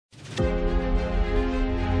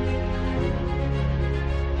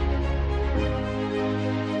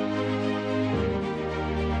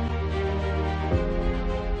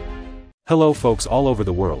Hello folks all over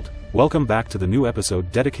the world, welcome back to the new episode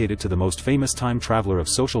dedicated to the most famous time traveler of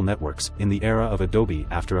social networks in the era of Adobe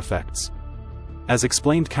After Effects. As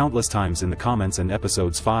explained countless times in the comments and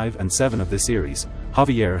episodes 5 and 7 of this series,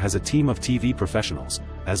 Javier has a team of TV professionals,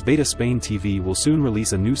 as Beta Spain TV will soon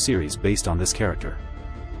release a new series based on this character.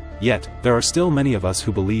 Yet, there are still many of us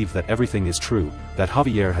who believe that everything is true, that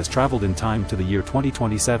Javier has traveled in time to the year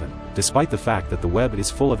 2027, despite the fact that the web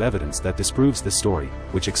is full of evidence that disproves this story,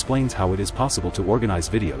 which explains how it is possible to organize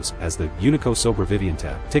videos as the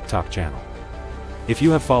unicosobreviviente TikTok channel. If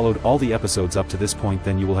you have followed all the episodes up to this point,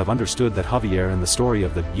 then you will have understood that Javier and the story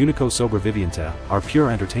of the unicosobreviviente are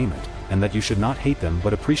pure entertainment, and that you should not hate them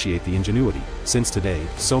but appreciate the ingenuity, since today,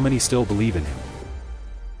 so many still believe in him.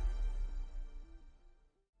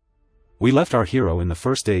 We left our hero in the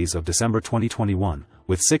first days of December 2021,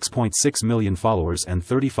 with 6.6 million followers and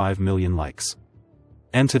 35 million likes.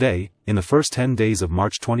 And today, in the first 10 days of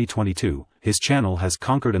March 2022, his channel has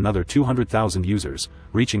conquered another 200,000 users,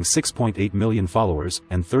 reaching 6.8 million followers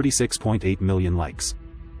and 36.8 million likes.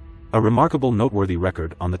 A remarkable noteworthy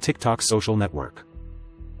record on the TikTok social network.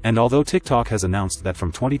 And although TikTok has announced that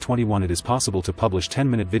from 2021 it is possible to publish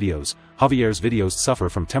 10-minute videos, Javier's videos suffer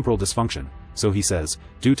from temporal dysfunction, so he says,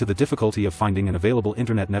 due to the difficulty of finding an available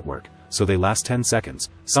internet network, so they last 10 seconds,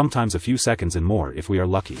 sometimes a few seconds and more if we are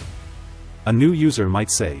lucky. A new user might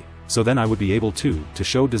say, so then I would be able to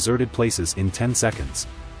show deserted places in 10 seconds.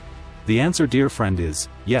 The answer, dear friend, is,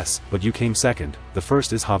 yes, but you came second. The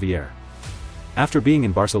first is Javier. After being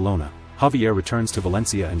in Barcelona, Javier returns to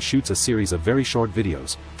Valencia and shoots a series of very short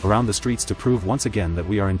videos around the streets to prove once again that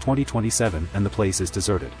we are in 2027 and the place is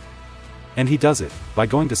deserted. And he does it by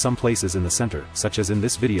going to some places in the center, such as in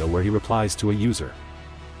this video where he replies to a user.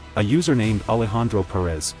 A user named Alejandro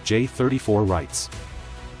Perez, J34 writes,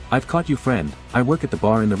 "I've caught you, friend. I work at the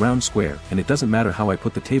bar in the round square, and it doesn't matter how I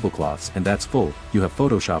put the tablecloths, and that's full. You have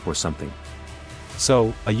Photoshop or something."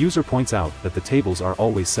 So, a user points out that the tables are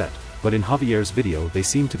always set, but in Javier's video they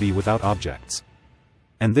seem to be without objects.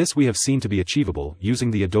 And this we have seen to be achievable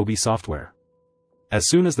using the Adobe software. As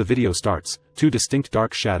soon as the video starts, two distinct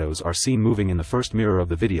dark shadows are seen moving in the first mirror of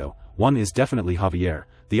the video. One is definitely Javier,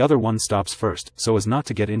 the other one stops first, so as not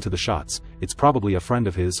to get into the shots. It's probably a friend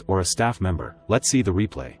of his or a staff member. Let's see the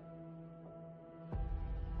replay.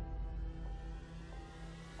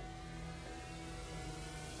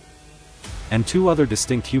 And two other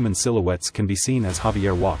distinct human silhouettes can be seen as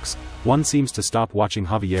Javier walks. One seems to stop watching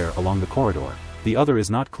Javier along the corridor, the other is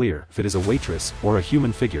not clear if it is a waitress or a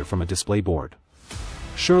human figure from a display board.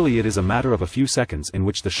 Surely it is a matter of a few seconds in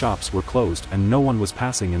which the shops were closed and no one was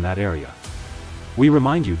passing in that area. We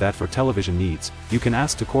remind you that for television needs, you can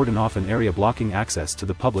ask to cordon off an area blocking access to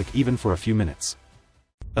the public even for a few minutes.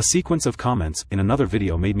 A sequence of comments in another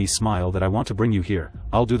video made me smile that I want to bring you here.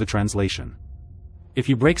 I'll do the translation. If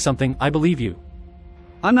you break something, I believe you.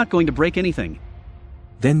 I'm not going to break anything.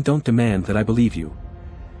 Then don't demand that I believe you.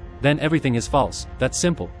 Then everything is false. That's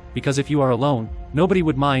simple, because if you are alone, nobody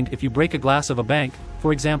would mind if you break a glass of a bank,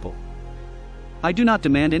 for example. I do not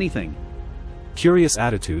demand anything. Curious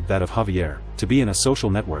attitude that of Javier, to be in a social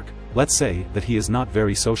network. Let's say that he is not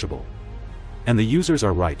very sociable. And the users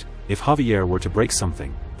are right. If Javier were to break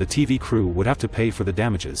something, the TV crew would have to pay for the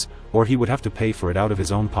damages, or he would have to pay for it out of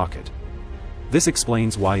his own pocket. This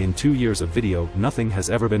explains why in 2 years of video nothing has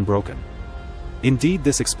ever been broken. Indeed,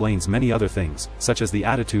 this explains many other things, such as the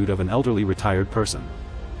attitude of an elderly retired person.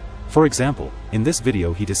 For example, in this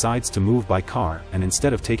video he decides to move by car, and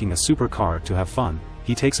instead of taking a supercar to have fun,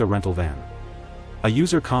 he takes a rental van. A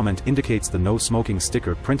user comment indicates the no smoking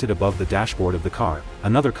sticker printed above the dashboard of the car.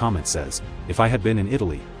 Another comment says, if I had been in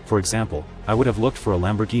Italy, for example, I would have looked for a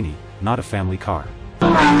Lamborghini, not a family car.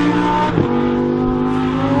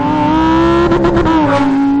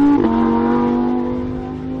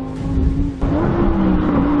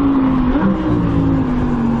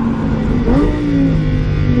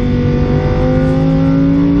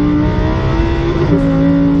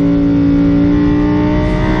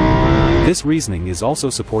 This reasoning is also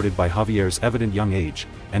supported by Javier's evident young age,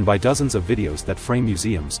 and by dozens of videos that frame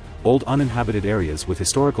museums, old uninhabited areas with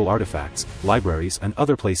historical artifacts, libraries and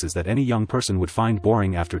other places that any young person would find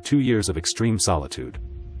boring after 2 years of extreme solitude.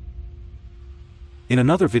 In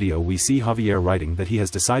another video we see Javier writing that he has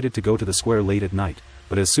decided to go to the square late at night,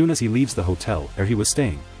 but as soon as he leaves the hotel where he was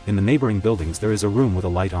staying, in the neighboring buildings there is a room with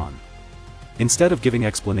a light on. Instead of giving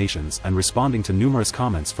explanations and responding to numerous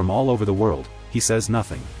comments from all over the world, he says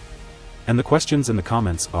nothing. And the questions in the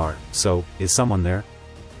comments are, so, is someone there?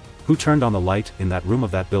 Who turned on the light in that room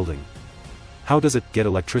of that building? How does it get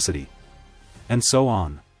electricity? And so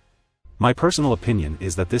on. My personal opinion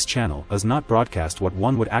is that this channel does not broadcast what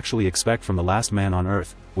one would actually expect from the last man on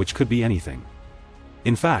Earth, which could be anything.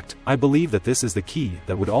 In fact, I believe that this is the key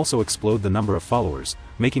that would also explode the number of followers,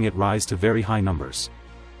 making it rise to very high numbers.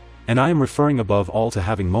 And I am referring above all to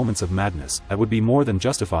having moments of madness that would be more than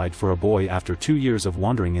justified for a boy after 2 years of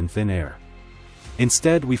wandering in thin air.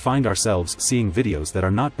 Instead, we find ourselves seeing videos that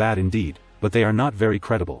are not bad indeed, but they are not very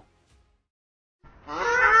credible.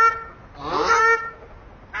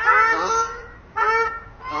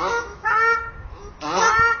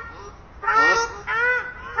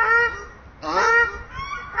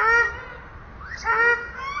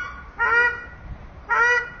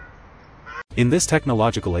 In this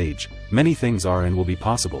technological age, many things are and will be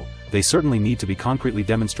possible. They certainly need to be concretely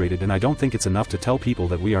demonstrated, and I don't think it's enough to tell people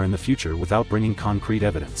that we are in the future without bringing concrete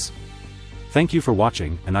evidence. Thank you for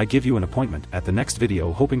watching, and I give you an appointment at the next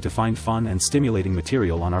video, hoping to find fun and stimulating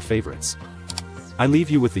material on our favorites. I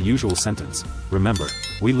leave you with the usual sentence: remember,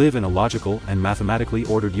 we live in a logical and mathematically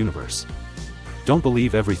ordered universe. Don't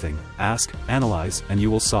believe everything, ask, analyze, and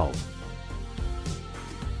you will solve.